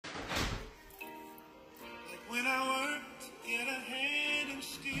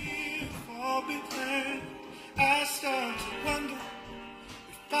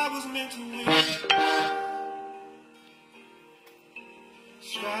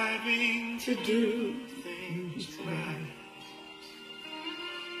striving to do things right.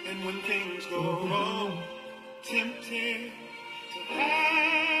 And when things go wrong, tempted to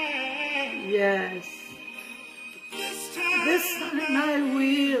hide. Yes. This time I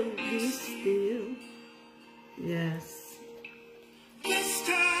will be still. Yes. This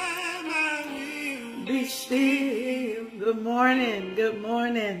time I will be still. Good morning. Good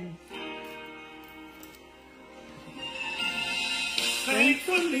morning.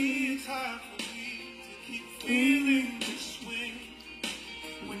 Thankfully, it's hard for me to keep feeling this way.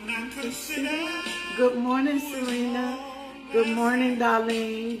 When I consider. Good morning, Serena. Good morning,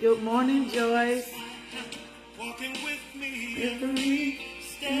 Darlene. Good morning, Joyce. Walking with me every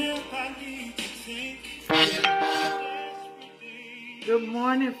step I need to take. Good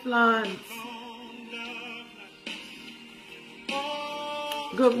morning, Florence.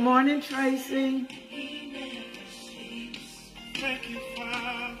 Good morning, Tracy. Thank you,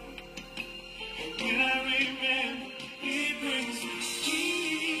 Father. When I remember, it brings me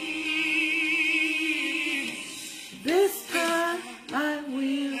peace. This time I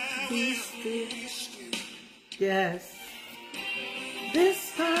will be still. Yes. This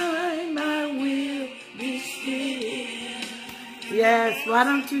time I will be still. Yes. Why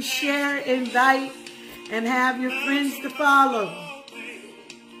don't you share, invite, and have your friends to follow?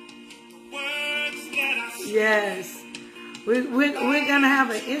 Yes. We're going to have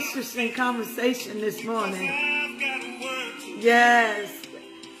an interesting conversation this morning. Yes.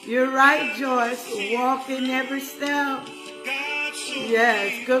 You're right, Joyce. Walking every step.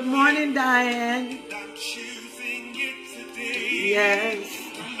 Yes. Good morning, Diane. Yes.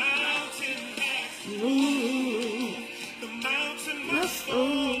 Move. Must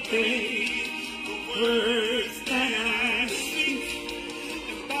obey the words that I speak.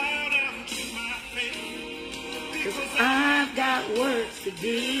 Cause I've got work to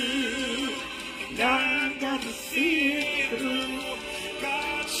do. God got to see it through.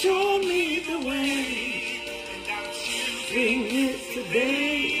 God, show me the way. Bring it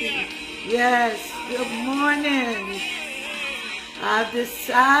today. Yes, good morning. I've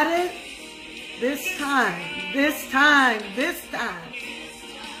decided this time.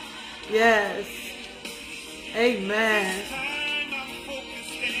 Yes. Amen.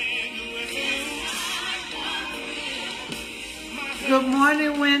 Good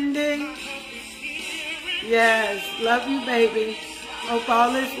morning, Wendy. Yes, love you, baby. Hope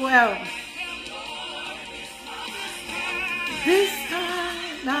all is well. This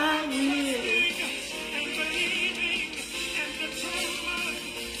time I will.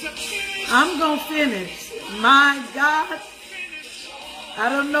 I'm going to finish. My God. I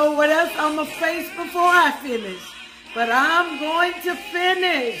don't know what else I'm going to face before I finish. But I'm going to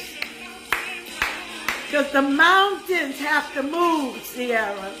finish. Because the mountains have to move,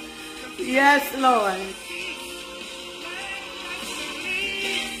 Sierra. Yes, Lord.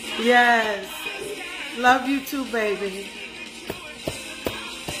 Yes. Love you too, baby.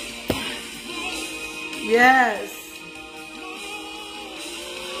 Yes.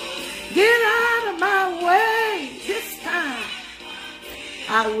 Get out of my way this time.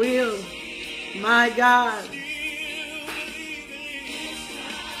 I will. My God.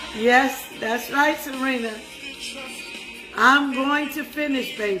 Yes, that's right, Serena. I'm going to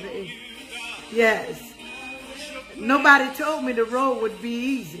finish, baby. Yes. Nobody told me the road would be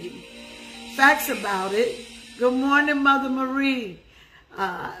easy. Facts about it. Good morning, Mother Marie.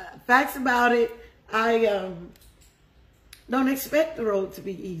 Facts about it. I don't expect the road to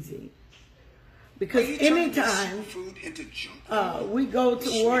be easy. Because anytime we go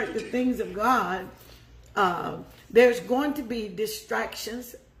toward the things of God, there's going to be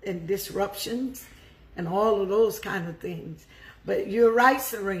distractions and disruptions and all of those kind of things. But you're right,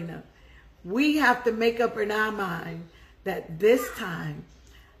 Serena. We have to make up in our mind that this time,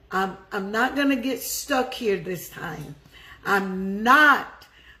 I'm not going to get stuck here this time. I'm not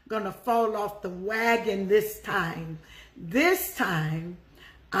going to fall off the wagon this time. This time,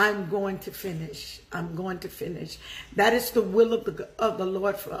 I'm going to finish. I'm going to finish. That is the will of the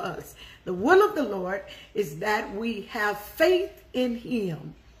Lord for us. The will of the Lord is that we have faith in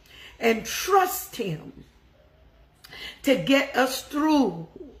Him and trust Him to get us through.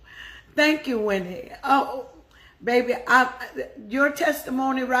 Thank you, Winnie. Oh, baby, your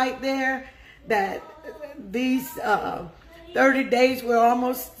testimony right there that these 30 days, we're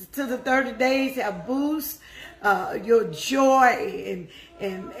almost to the 30 days, have boost your joy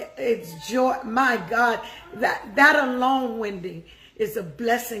and it's joy. My God, that alone, Wendy, is a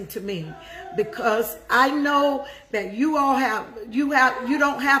blessing to me, because I know that you don't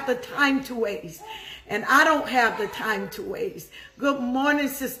have the time to waste. And I don't have the time to waste. Good morning,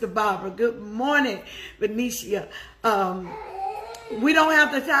 Sister Barbara. Good morning, Benicia. We don't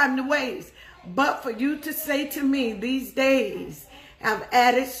have the time to waste. But for you to say to me, these days have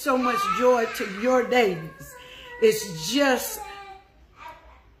added so much joy to your days. It's just,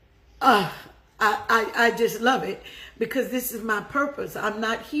 I just love it, because this is my purpose. I'm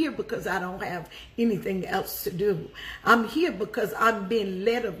not here because I don't have anything else to do. I'm here because I'm being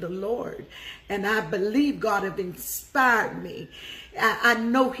led of the Lord, and I believe God have inspired me. I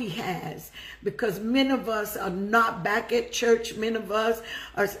know he has, because many of us are not back at church. Many of us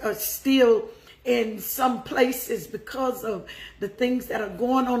are still in some places because of the things that are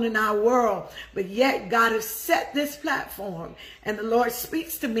going on in our world. But yet God has set this platform, and the Lord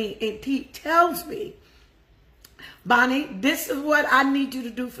speaks to me and he tells me, Bonnie, this is what I need you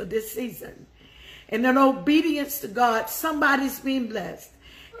to do for this season. And in obedience to God, somebody's being blessed.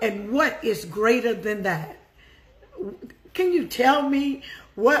 And what is greater than that? Can you tell me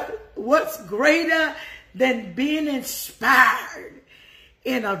what's greater than being inspired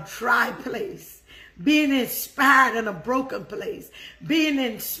in a dry place, being inspired in a broken place, being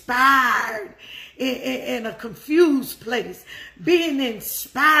inspired in a confused place, being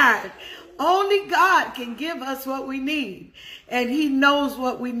inspired? Only God can give us what we need, and he knows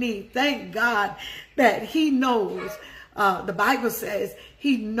what we need. Thank God that he knows. The Bible says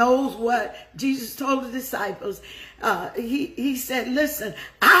he knows what Jesus told the disciples. He said, listen,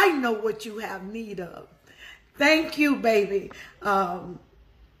 I know what you have need of. Thank you, baby.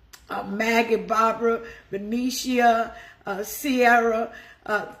 Maggie, Barbara, Benicia, Sierra,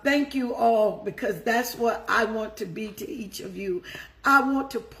 thank you all, because that's what I want to be to each of you. I want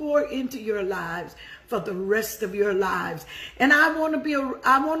to pour into your lives for the rest of your lives. And I want to be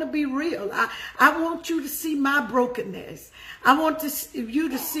real. I want you to see my brokenness. I want you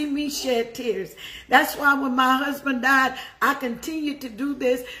to see me shed tears. That's why when my husband died, I continued to do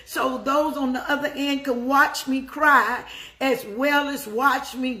this, so those on the other end can watch me cry as well as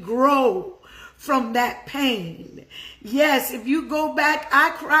watch me grow from that pain. Yes, if you go back,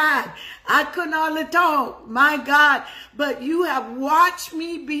 I cried. I couldn't hardly talk, my God. But you have watched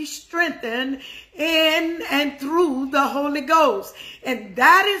me be strengthened in and through the Holy Ghost. And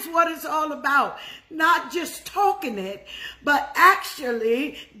that is what it's all about. Not just talking it, but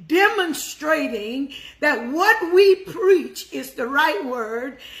actually demonstrating that what we preach is the right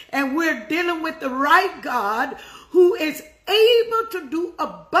word, and we're dealing with the right God, who is able to do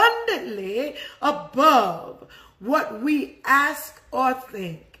abundantly above what we ask or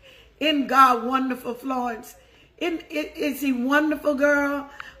think. In God, wonderful, Florence. Is he wonderful, girl?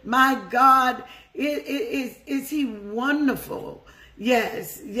 My God, is he wonderful?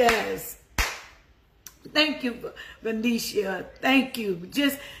 Yes, yes. Thank you, Benicia. Thank you.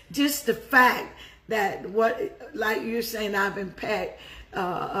 Just the fact that like you're saying, I've impacted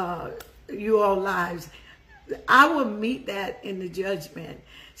you all lives. I will meet that in the judgment.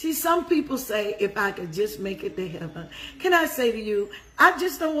 See, some people say, if I could just make it to heaven. Can I say to you, I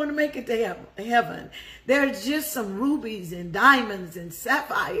just don't want to make it to heaven. There's just some rubies and diamonds and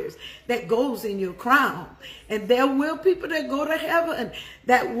sapphires that goes in your crown. And there will people that go to heaven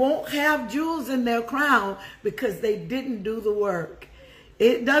that won't have jewels in their crown because they didn't do the work.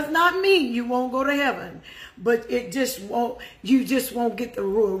 It does not mean you won't go to heaven, but you just won't get the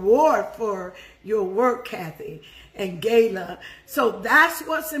reward for your work, Kathy and Gayla. So that's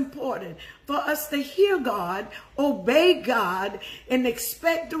what's important, for us to hear God, obey God, and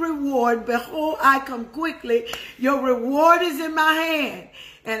expect the reward. Behold, I come quickly. Your reward is in my hand,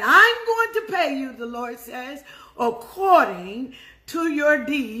 and I'm going to pay you, the Lord says, according to your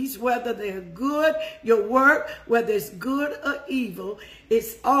deeds, whether they're good, your work, whether it's good or evil,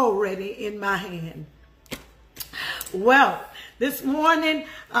 it's already in my hand. Well, this morning,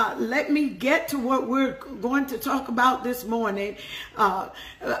 let me get to what we're going to talk about this morning. I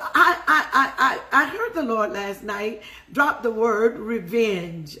heard the Lord last night drop the word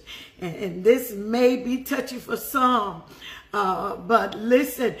revenge, and this may be touchy for some. But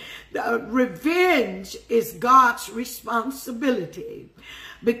listen, revenge is God's responsibility,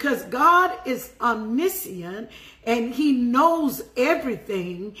 because God is omniscient and he knows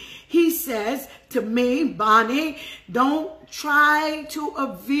everything. He says to me, Bonnie, don't try to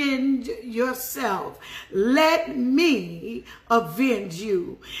avenge yourself. Let me avenge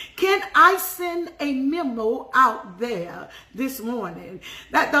you. Can I send a memo out there this morning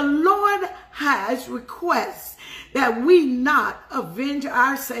that the Lord has requests that we not avenge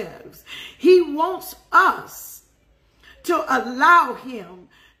ourselves? He wants us to allow him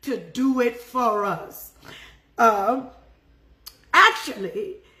to do it for us.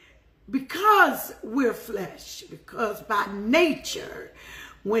 Actually, because we're flesh, because by nature,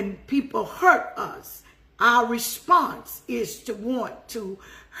 when people hurt us, our response is to want to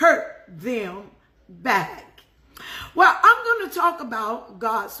hurt them back. Well, I'm going to talk about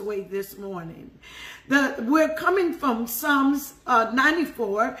God's way this morning. We're coming from Psalms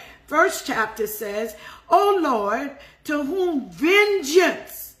 94, first chapter says, O Lord, to whom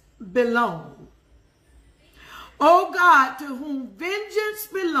vengeance belongs. O God, to whom vengeance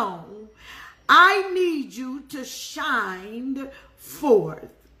belongs, I need you to shine forth.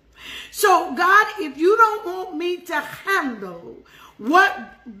 So God, if you don't want me to handle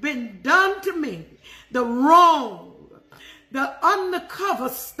what been done to me, the wrong, the undercover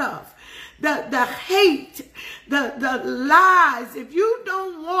stuff, the hate, the lies, if you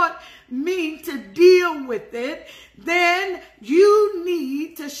don't want me to deal with it, then you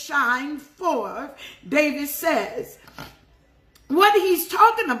need to shine forth, David says. What he's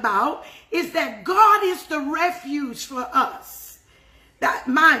talking about is that God is the refuge for us. That,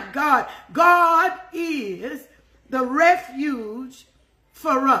 my God, God is the refuge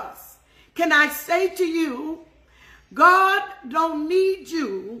for us. Can I say to you, God don't need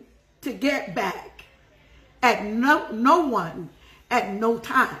you to get back at no one at no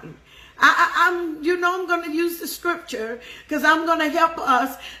time. I'm going to use the scripture because I'm going to help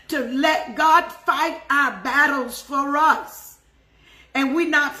us to let God fight our battles for us, and we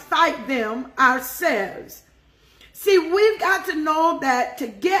not fight them ourselves. See, we've got to know that to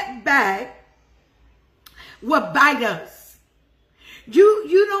get back will bite us.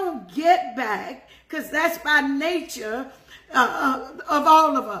 You don't get back because that's by nature of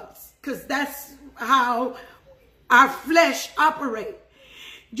all of us, because that's how our flesh operates.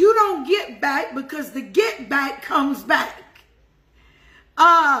 You don't get back because the get back comes back.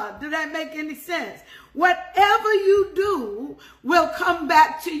 Did that make any sense? Whatever you do will come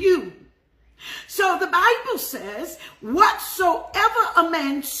back to you. So the Bible says, whatsoever a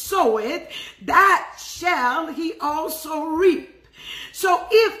man soweth, that shall he also reap. So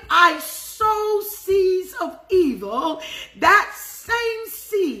if I sow seeds of evil, that same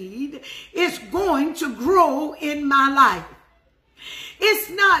seed is going to grow in my life.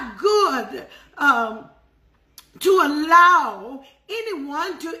 It's not good to allow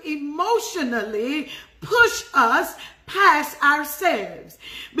anyone to emotionally push us past ourselves,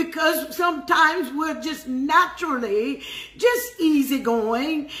 because sometimes we're just naturally just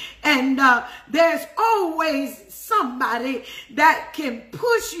easygoing, and there's always somebody that can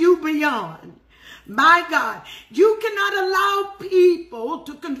push you beyond. My God, you cannot allow people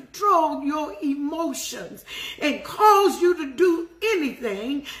to control your emotions and cause you to do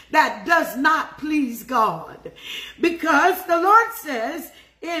anything that does not please God. Because the Lord says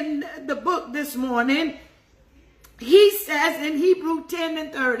in the book this morning, he says in Hebrew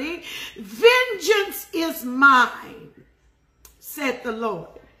 10:30, vengeance is mine, said the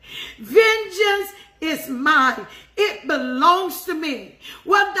Lord. Vengeance is mine. It belongs to me.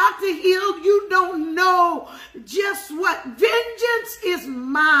 Well, Dr. Hill, you don't know just what. Vengeance is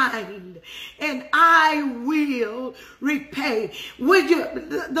mine, and I will repay.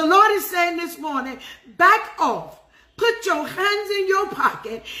 The Lord is saying this morning, back off. Put your hands in your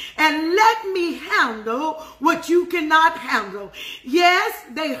pocket and let me handle what you cannot handle. Yes,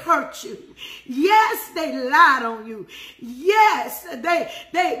 they hurt you. Yes, they lied on you. Yes,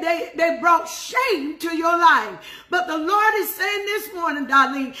 they brought shame to your life. But the Lord is saying this morning,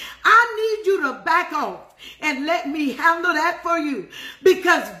 darling, I need you to back off and let me handle that for you,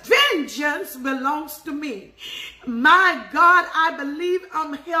 because vengeance belongs to me. My God, I believe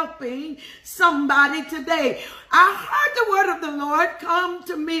I'm helping somebody today. I heard the word of the Lord come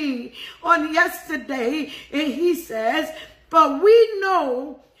to me on yesterday, and he says, for we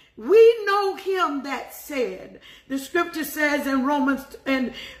know him that said, the scripture says in Romans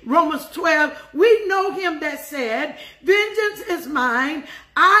 12, we know him that said, vengeance is mine,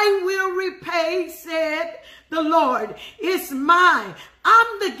 I will repay, said the Lord. It's mine.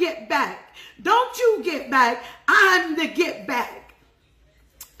 I'm the get back. Don't you get back. I'm the get back.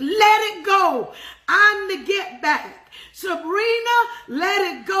 Let it go. I'm the get back. Sabrina, let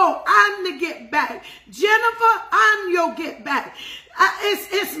it go. I'm the get back. Jennifer, I'm your get back.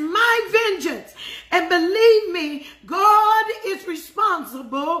 It's my vengeance. And believe me, God is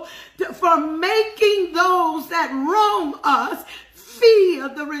responsible for making those that wrong us feel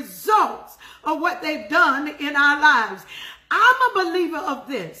the results of what they've done in our lives. I'm a believer of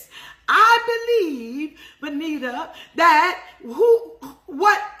this. I believe, Benita, that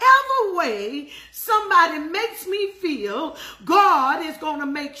whatever way somebody makes me feel, God is going to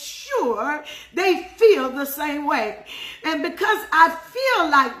make sure they feel the same way. And because I feel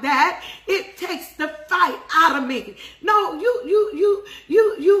like that, it takes the fight out of me. No,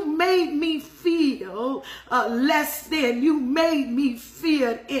 you made me feel less than. You made me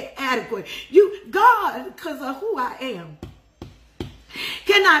feel inadequate. God, because of who I am.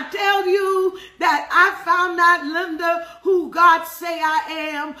 Can I tell you that I found out, Linda, who God say I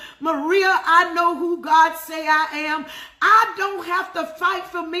am? Maria, I know who God say I am. I don't have to fight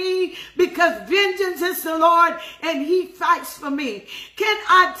for me because vengeance is the Lord and he fights for me. Can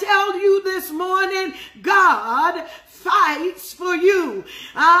I tell you this morning, God fights for you.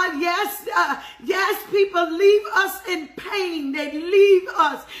 Yes, people leave us in pain. They leave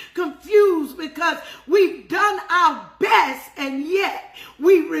us confused because we've done our best and yet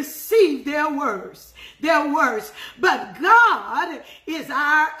we receive their worst. But God is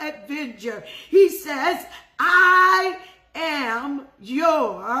our avenger. He says, I am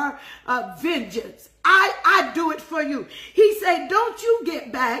your vengeance. I do it for you. He said, don't you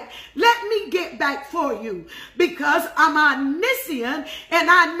get back. Let me get back for you because I'm omniscient and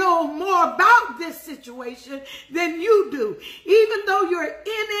I know more about this situation than you do. Even though you're in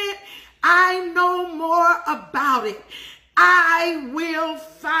it, I know more about it. I will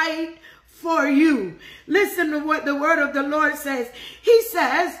fight for you. Listen to what the word of the Lord says. He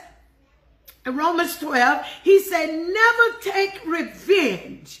says, in Romans 12, he said, never take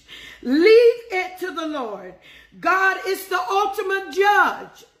revenge. Leave it to the Lord. God is the ultimate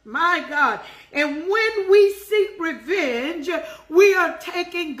judge. My God. And when we seek revenge, we are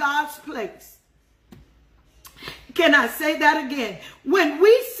taking God's place. Can I say that again? When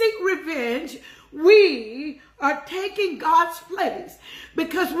we seek revenge, we are taking God's place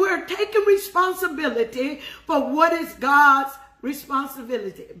because we're taking responsibility for what is God's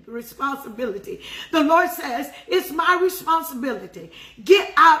responsibility. The Lord says, it's my responsibility.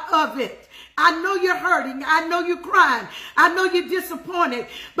 Get out of it. I know you're hurting. I know you're crying. I know you're disappointed.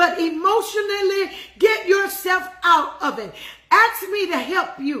 But emotionally, get yourself out of it. Ask me to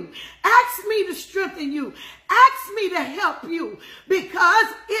help you. Ask me to strengthen you. Ask me to help you because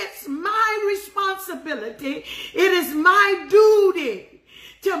it's my responsibility. It is my duty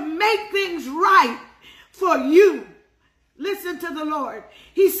to make things right for you. Listen to the Lord.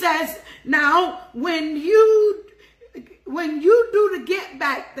 He says, now, when you do the get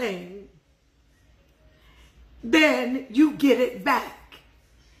back thing, then you get it back.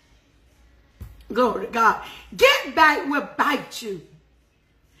 Glory to God. Get back will bite you.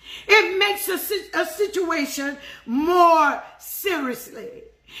 It makes a situation more seriously.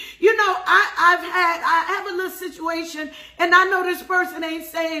 You know, I have a little situation, and I know this person ain't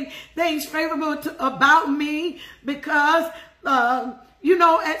saying things favorable about me because, you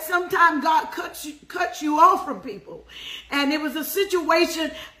know, at some time God cuts you off from people. And it was a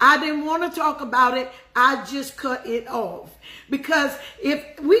situation, I didn't want to talk about it. I just cut it off. Because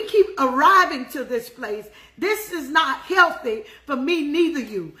if we keep arriving to this place, this is not healthy for me, neither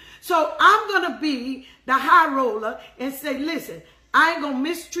you. So I'm going to be the high roller and say, listen, I ain't going to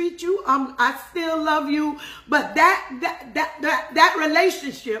mistreat you. I still love you. But that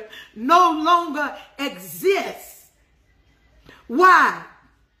relationship no longer exists. Why?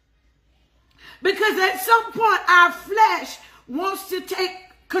 Because at some point our flesh wants to take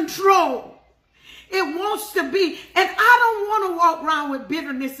control. It wants to be, and I don't want to walk around with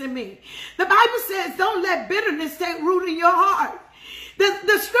bitterness in me. The Bible says, don't let bitterness take root in your heart.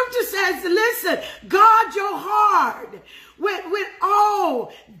 The scripture says, listen, guard your heart with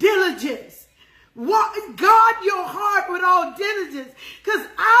all diligence. Guard your heart with all diligence, because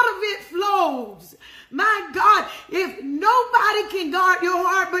out of it flows. My God, if nobody can guard your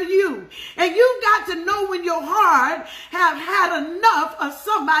heart but you, and you've got to know when your heart have had enough of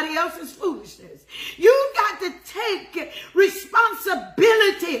somebody else's foolishness. You've got to take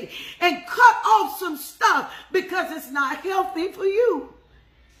responsibility and cut off some stuff because it's not healthy for you.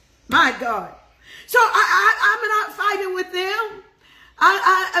 My God. So I'm not fighting with them.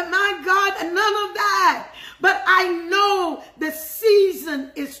 My God, none of that. But I know the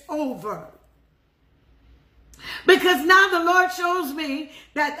season is over. Because now the Lord shows me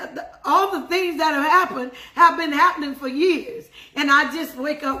that all the things that have happened have been happening for years. And I just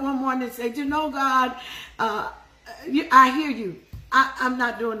wake up one morning and say, you know, God, I hear you. I'm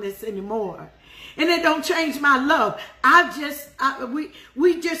not doing this anymore. And it don't change my love.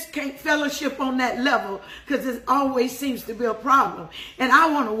 We just can't fellowship on that level because it always seems to be a problem. And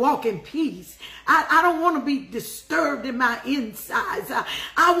I want to walk in peace. I don't want to be disturbed in my insides.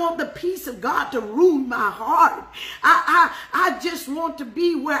 I want the peace of God to rule my heart. I just want to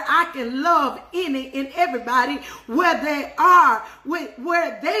be where I can love any and everybody where they are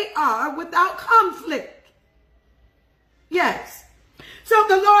without conflict. Yes. So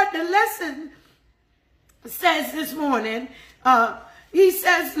the Lord, the lesson says this morning, he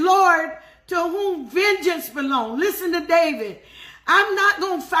says, Lord, to whom vengeance belongs. Listen to David. I'm not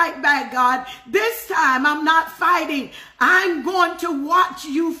going to fight back, God. This time I'm not fighting. I'm going to watch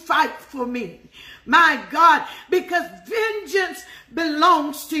you fight for me. My God, because vengeance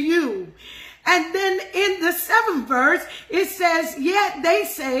belongs to you. And then in the 7th verse, it says, yet they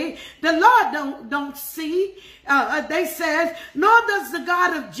say, the Lord don't see. They says, nor does the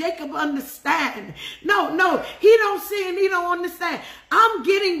God of Jacob understand. No, he don't see and he don't understand. I'm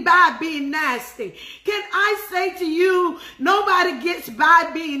getting by being nasty. Can I say to you, nobody gets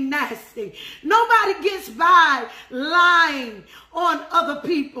by being nasty. Nobody gets by lying on other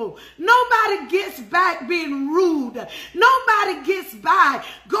people. Nobody gets back being rude. Nobody gets by.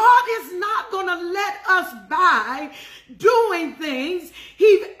 God is not going to let us by doing things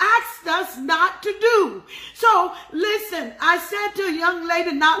He asked us not to do. So listen, I said to a young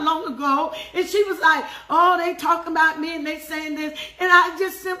lady not long ago, and she was like, oh, they talking about me and they saying this. And I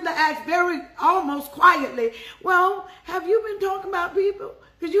just simply asked almost quietly, well, have you been talking about people?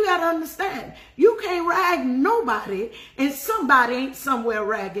 Because you got to understand, you can't rag nobody and somebody ain't somewhere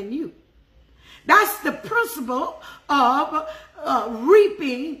ragging you. That's the principle of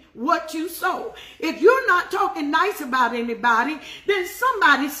reaping what you sow. If you're not talking nice about anybody, then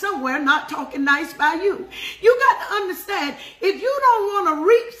somebody somewhere not talking nice about you. You got to understand, if you don't want to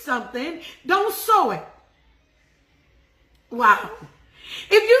reap something, don't sow it. Wow.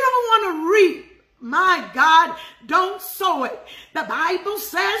 If you don't want to reap, my God, don't sow it. The Bible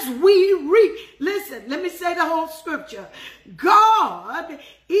says we reap. Listen, let me say the whole scripture. God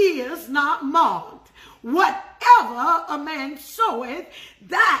is not mocked. Whatever a man soweth,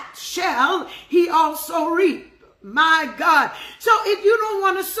 that shall he also reap. My God. So if you don't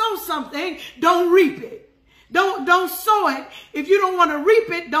want to sow something, don't reap it. Don't sow it. If you don't want to reap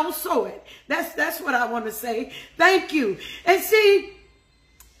it, don't sow it. That's what I want to say. Thank you. And see,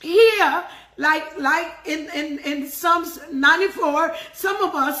 here, like in Psalms 94, some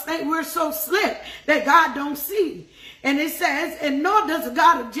of us think we're so slick that God don't see. And it says, and nor does the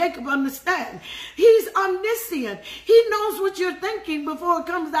God of Jacob understand. He's omniscient. He knows what you're thinking before it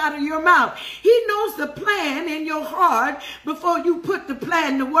comes out of your mouth. He knows the plan in your heart before you put the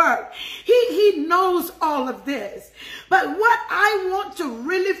plan to work. He knows all of this. But what I want to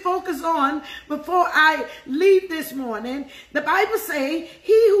really focus on before I leave this morning, the Bible says,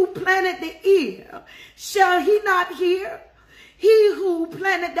 he who planted the ear, shall he not hear? He who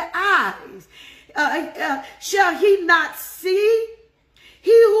planted the eyes, shall he not see?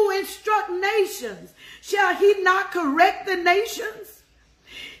 He who instruct nations, shall he not correct the nations?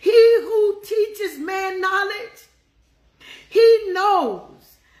 He who teaches man knowledge, he knows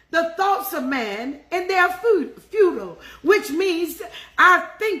the thoughts of man, and they are futile, which means our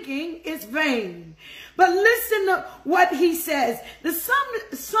thinking is vain. But listen to what he says. The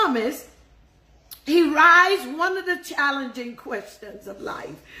psalmist, he raised one of the challenging questions of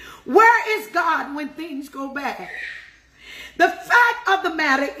life. Where is God when things go bad? The fact of the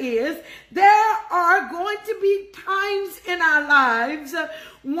matter is, there are going to be times in our lives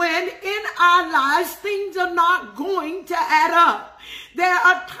when in our lives things are not going to add up. There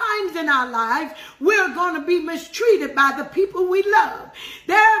are times in our lives we're going to be mistreated by the people we love.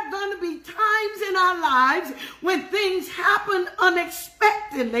 There are going to be times in our lives when things happen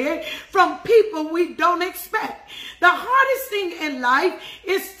unexpectedly from people we don't expect. The hardest thing in life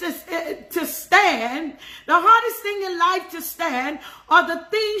is to stand. The hardest thing in life to stand are the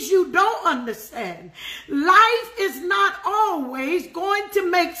things you don't understand. Life is not always going to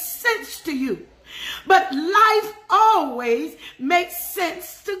make sense to you, but life always makes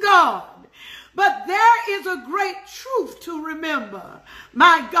sense to God. But there is a great truth to remember.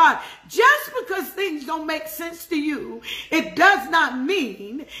 My God, just because things don't make sense to you, it does not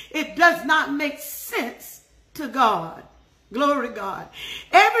mean it does not make sense to God. Glory to God.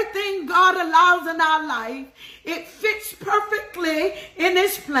 Everything God allows in our life, it fits perfectly in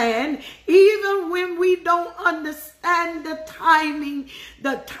His plan, even when we don't understand the timing,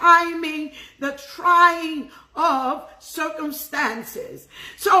 the trying of circumstances.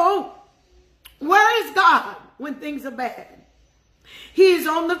 So, where is God when things are bad? He is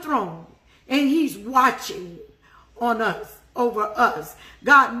on the throne. and he's watching on us, over us.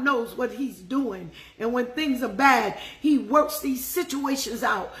 God knows what he's doing. And when things are bad, he works these situations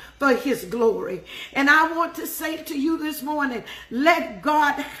out for his glory. And I want to say to you this morning, let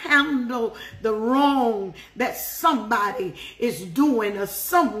God handle the wrong that somebody is doing or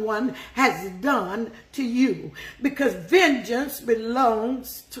someone has done to you, because vengeance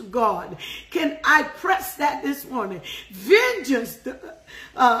belongs to God. Can I press that this morning? Vengeance,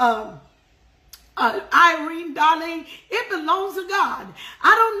 Irene, darling, it belongs to God.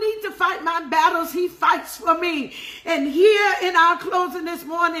 I don't need to fight my battles. He fights for me. And here in our closing this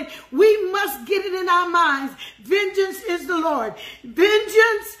morning, we must get it in our minds. Vengeance is the Lord.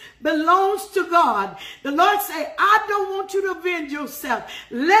 Vengeance belongs to God. The Lord say, I don't want you to avenge yourself.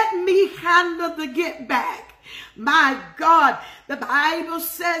 Let me handle the get back. My God, the Bible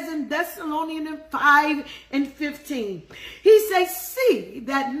says in Thessalonians 5:15, he says, see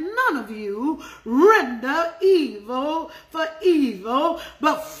that none of you render evil for evil,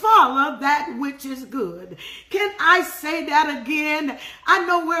 but follow that which is good. Can I say that again? I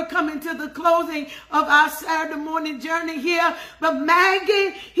know we're coming to the closing of our Saturday morning journey here, but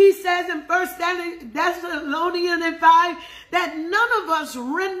Maggie, he says in 1 Thessalonians 5, that none of us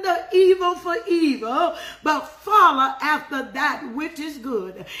render evil for evil, but follow after that which is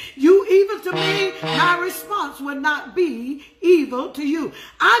good. You evil to me, my response would not be evil to you.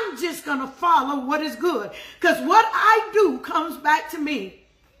 I'm just going to follow what is good, because what I do comes back to me.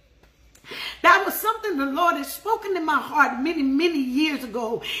 That was something the Lord has spoken in my heart many, many years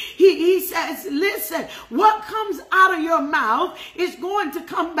ago. He says, listen, what comes out of your mouth is going to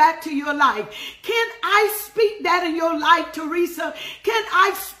come back to your life. Can I speak that in your life, Teresa? Can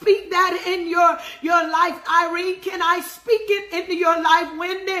I speak that in your life, Irene? Can I speak it into your life,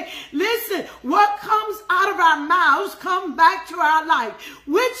 Wendy? Listen, what comes out of our mouths comes back to our life,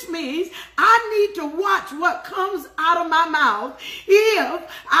 which means I need to watch what comes out of my mouth if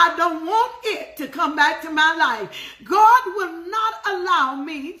I don't want it to come back to my life. God will not allow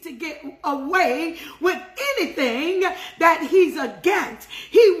me to get away with anything that he's against.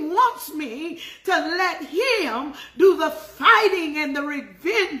 He wants me to let him do the fighting and the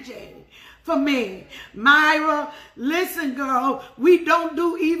revenging for me. Myra, listen, girl, we don't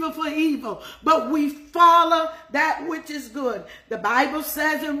do evil for evil, but we follow that which is good. The Bible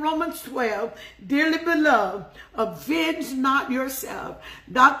says in Romans 12, dearly beloved, avenge not yourself.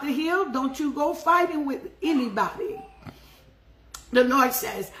 Dr. Hill, don't you go fighting with anybody. The Lord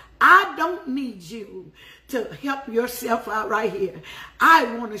says, I don't need you to help yourself out right here. I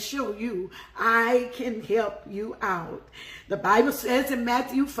want to show you I can help you out. The Bible says in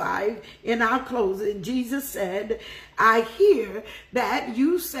Matthew 5, in our closing, Jesus said, I hear that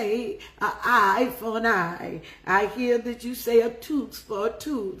you say an eye for an eye. I hear that you say a tooth for a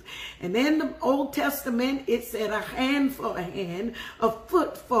tooth. And in the Old Testament, it said a hand for a hand, a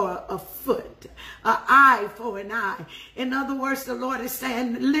foot for a foot, an eye for an eye. In other words, the Lord is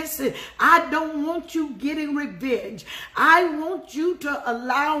saying, listen, I don't want you getting revenge. I want you to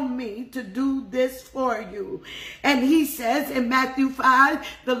allow me to do this for you. And he says in Matthew 5,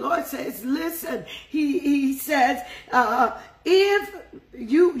 the Lord says, listen, he says, if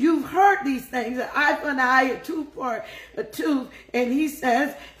you've heard these things, an eye for an eye, a tooth for a tooth, and he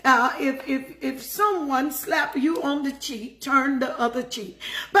says, if someone slap you on the cheek, turn the other cheek.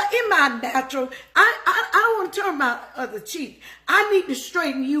 But in my natural, I don't want to turn my other cheek. I need to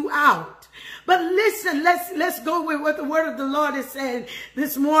straighten you out. But listen, let's go with what the word of the Lord is saying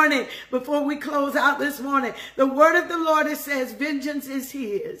this morning before we close out this morning. The word of the Lord is says, vengeance is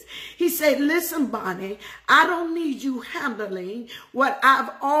his. He said, listen, Bonnie, I don't need you handling what I've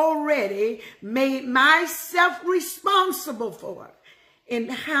already made myself responsible for in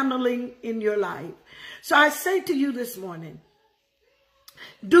handling in your life. So I say to you this morning,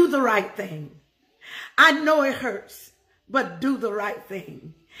 do the right thing. I know it hurts, but do the right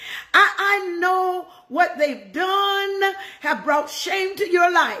thing. I know what they've done have brought shame to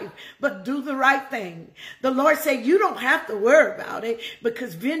your life, but do the right thing. The Lord said, you don't have to worry about it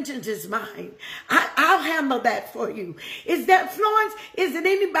because vengeance is mine. I'll handle that for you. Is that Florence? Is it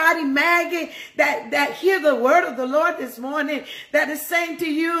anybody, Maggie, that hear the word of the Lord this morning that is saying to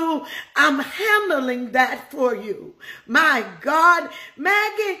you, I'm handling that for you? My God,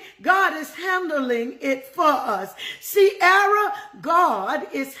 Maggie, God is handling it for us. Sierra, God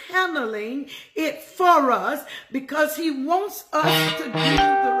is handling it for us because he wants us to do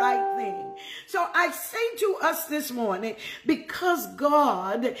the right thing. So I say to us this morning, because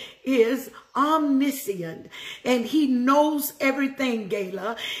God is omniscient and he knows everything,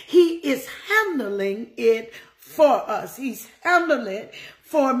 Gayla, he is handling it for us. He's handling it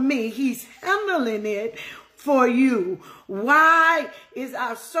for me. He's handling it for you. Why is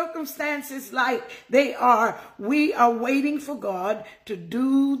our circumstances like they are? We are waiting for God to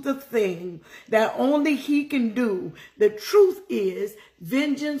do the thing that only he can do. The truth is,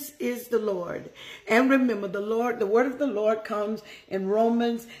 vengeance is the Lord. And remember, the word of the Lord comes in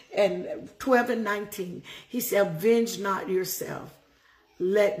Romans 12:19. He said, avenge not yourself.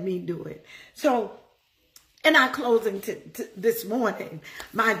 Let me do it. So, in our closing this morning,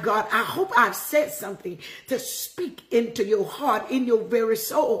 my God, I hope I've said something to speak into your heart, in your very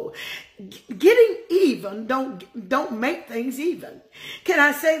soul. Getting even don't make things even. Can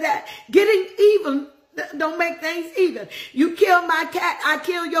I say that? Getting even don't make things even. You kill my cat, I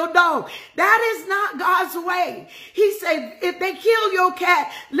kill your dog. That is not God's way. He said, if they kill your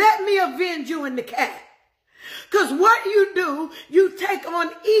cat, let me avenge you and the cat. Because what you do, you take on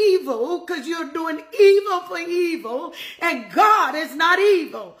evil because you're doing evil for evil, and God is not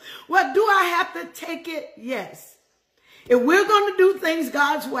evil. Well, do I have to take it? Yes. If we're going to do things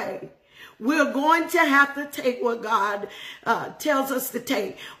God's way, we're going to have to take what God tells us to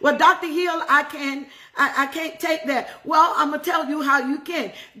take. Well, Dr. Hill, I can't take that. Well, I'm going to tell you how you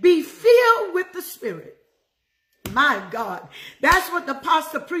can. Be filled with the Spirit. My God, that's what the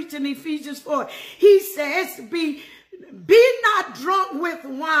apostle preached in Ephesians 4. He says, be not drunk with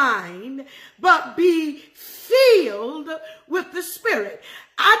wine, but be filled with the Spirit.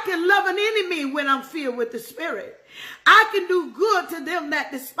 I can love an enemy when I'm filled with the Spirit. I can do good to them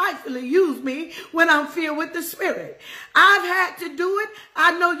that despitefully use me when I'm filled with the Spirit. I've had to do it.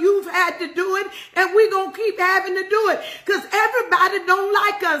 I know you've had to do it. And we're going to keep having to do it because everybody don't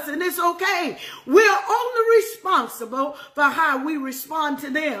like us, and it's okay. We're only responsible for how we respond to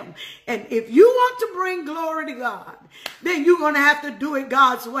them. And if you want to bring glory to God, then you're going to have to do it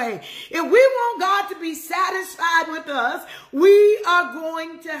God's way. If we want God to be satisfied with us, we are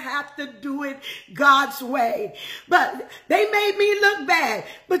going to have to do it God's way. But they made me look bad.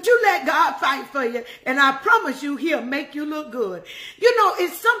 But you let God fight for you, and I promise you, he'll make you look good. You know,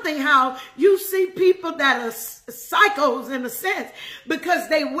 it's something how you see people that are psychos in a sense because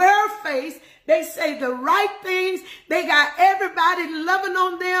they wear a face. They say the right things. They got everybody loving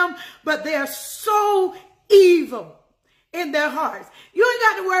on them, but they're so evil in their hearts. You ain't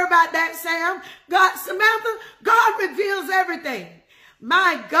got to worry about that, Sam. Samantha, God reveals everything.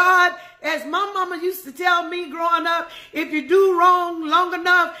 My God, as my mama used to tell me growing up, if you do wrong long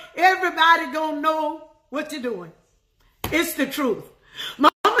enough, everybody gonna know what you're doing. It's the truth.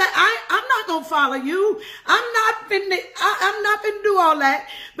 Mama, I'm not gonna follow you. I'm not finna do all that,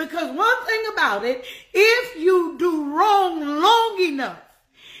 because one thing about it, if you do wrong long enough,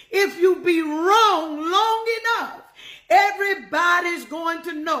 if you be wrong long enough, everybody's going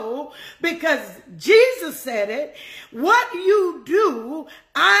to know, because Jesus said it. What you do,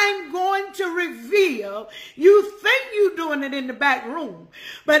 I'm going to reveal. You think you're doing it in the back room,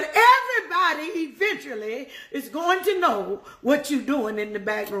 but everybody eventually is going to know what you're doing in the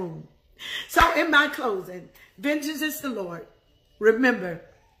back room. So in my closing, vengeance is the Lord. Remember,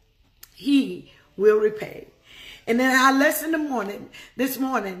 he will repay. And in our lesson this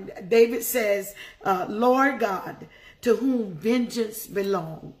morning, David says, Lord God, to whom vengeance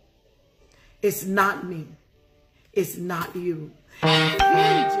belongs. It's not me. It's not you.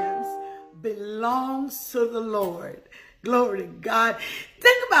 Vengeance belongs to the Lord. Glory to God.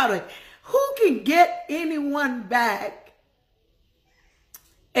 Think about it. Who can get anyone back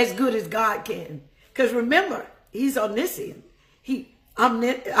as good as God can? Because remember, he's omniscient. He's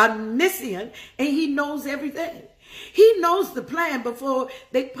omniscient, and he knows everything. He knows the plan before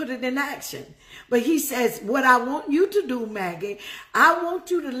they put it in action. But he says, what I want you to do, Maggie, I want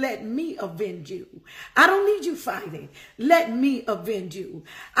you to let me avenge you. I don't need you fighting. Let me avenge you.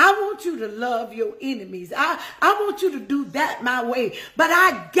 I want you to love your enemies. I want you to do that my way. But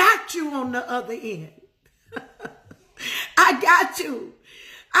I got you on the other end. I got you.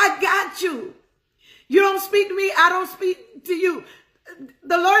 I got you. You don't speak to me, I don't speak to you.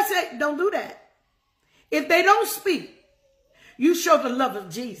 The Lord said, don't do that. If they don't speak, you show the love of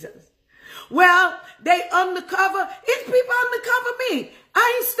Jesus. Well, they undercover. It's people undercover me.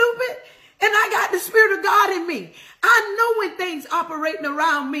 I ain't stupid. And I got the Spirit of God in me. I know when things operating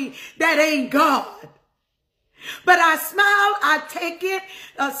around me that ain't God. But I smile, I take it.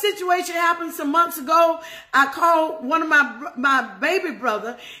 A situation happened some months ago. I called one of my baby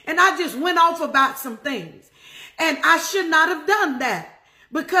brother, and I just went off about some things. And I should not have done that.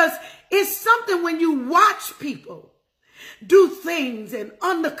 Because it's something when you watch people do things and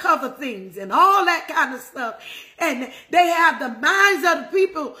undercover things and all that kind of stuff. And they have the minds of the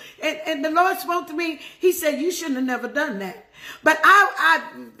people. And the Lord spoke to me. He said, you shouldn't have never done that. But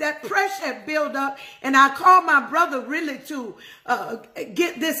that pressure had built up, and I called my brother really to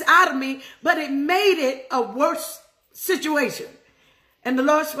get this out of me, but it made it a worse situation. And the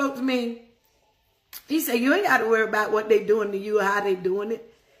Lord spoke to me. He said, you ain't got to worry about what they doing to you or how they doing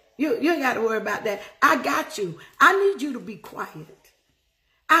it. You ain't got to worry about that. I got you. I need you to be quiet.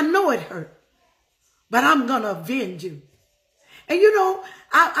 I know it hurt, but I'm going to avenge you. And you know,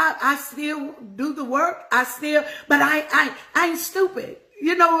 I still do the work. But I ain't stupid.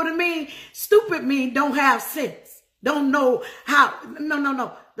 You know what I mean? Stupid mean don't have sense. Don't know how.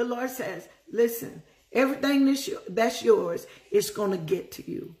 No. The Lord says, listen, everything that's yours is going to get to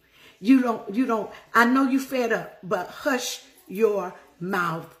you. You don't, I know you fed up, but hush your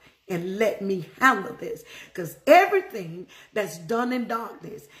mouth and let me handle this. Because everything that's done in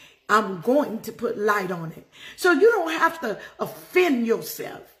darkness, I'm going to put light on it. So you don't have to offend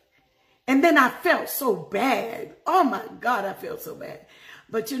yourself. And then I felt so bad. Oh my God, I felt so bad.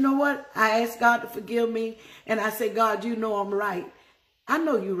 But you know what? I asked God to forgive me. And I said, God, you know I'm right. I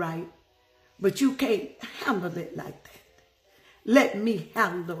know you're right. But you can't handle it like that. Let me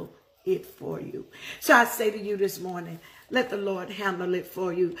handle it for you. So I say to you this morning, let the Lord handle it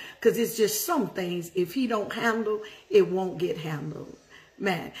for you. Because it's just some things, if he don't handle, it won't get handled.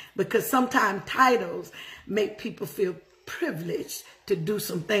 Man, because sometimes titles make people feel privileged to do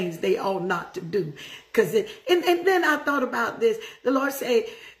some things they ought not to do. And then I thought about this. The Lord said,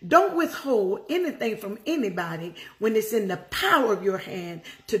 don't withhold anything from anybody when it's in the power of your hand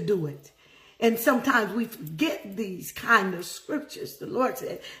to do it. And sometimes we forget these kind of scriptures. The Lord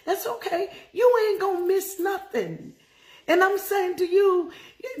said, that's okay. You ain't going to miss nothing. And I'm saying to you,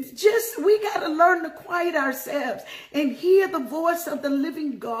 we got to learn to quiet ourselves and hear the voice of the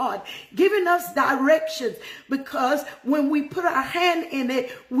living God giving us directions, because when we put our hand in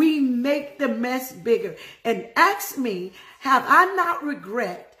it, we make the mess bigger. And ask me, have I not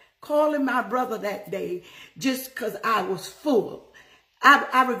regret calling my brother that day just because I was full?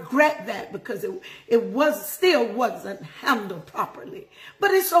 I regret that because it still wasn't handled properly. But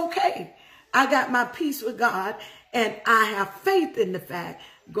it's okay. I got my peace with God, and I have faith in the fact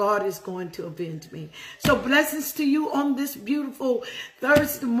God is going to avenge me. So blessings to you on this beautiful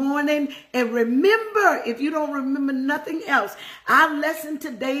Thursday morning. And remember, if you don't remember nothing else, our lesson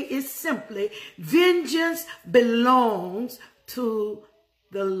today is simply, vengeance belongs to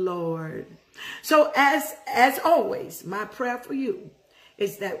the Lord. So as always, my prayer for you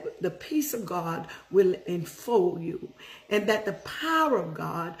is that the peace of God will enfold you, and that the power of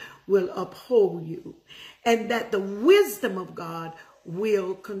God will uphold you, and that the wisdom of God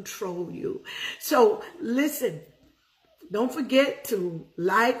will control you. So listen, don't forget to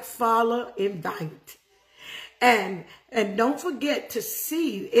like, follow, invite. And don't forget to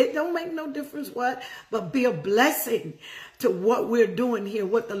see. It don't make no difference what, but be a blessing to what we're doing here,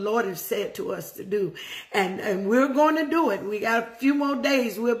 what the Lord has said to us to do. And we're going to do it. We got a few more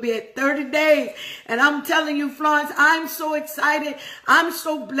days. We'll be at 30 days. And I'm telling you, Florence, I'm so excited. I'm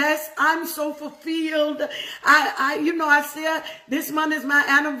so blessed. I'm so fulfilled. I said this month is my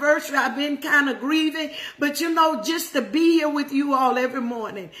anniversary. I've been kind of grieving. But, just to be here with you all every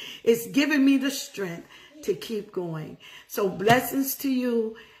morning, it's giving me the strength to keep going. So blessings to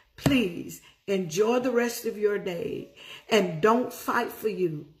you. Please enjoy the rest of your day, and don't fight for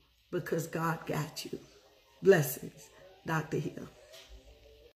you, because God got you. Blessings. Dr. Hill.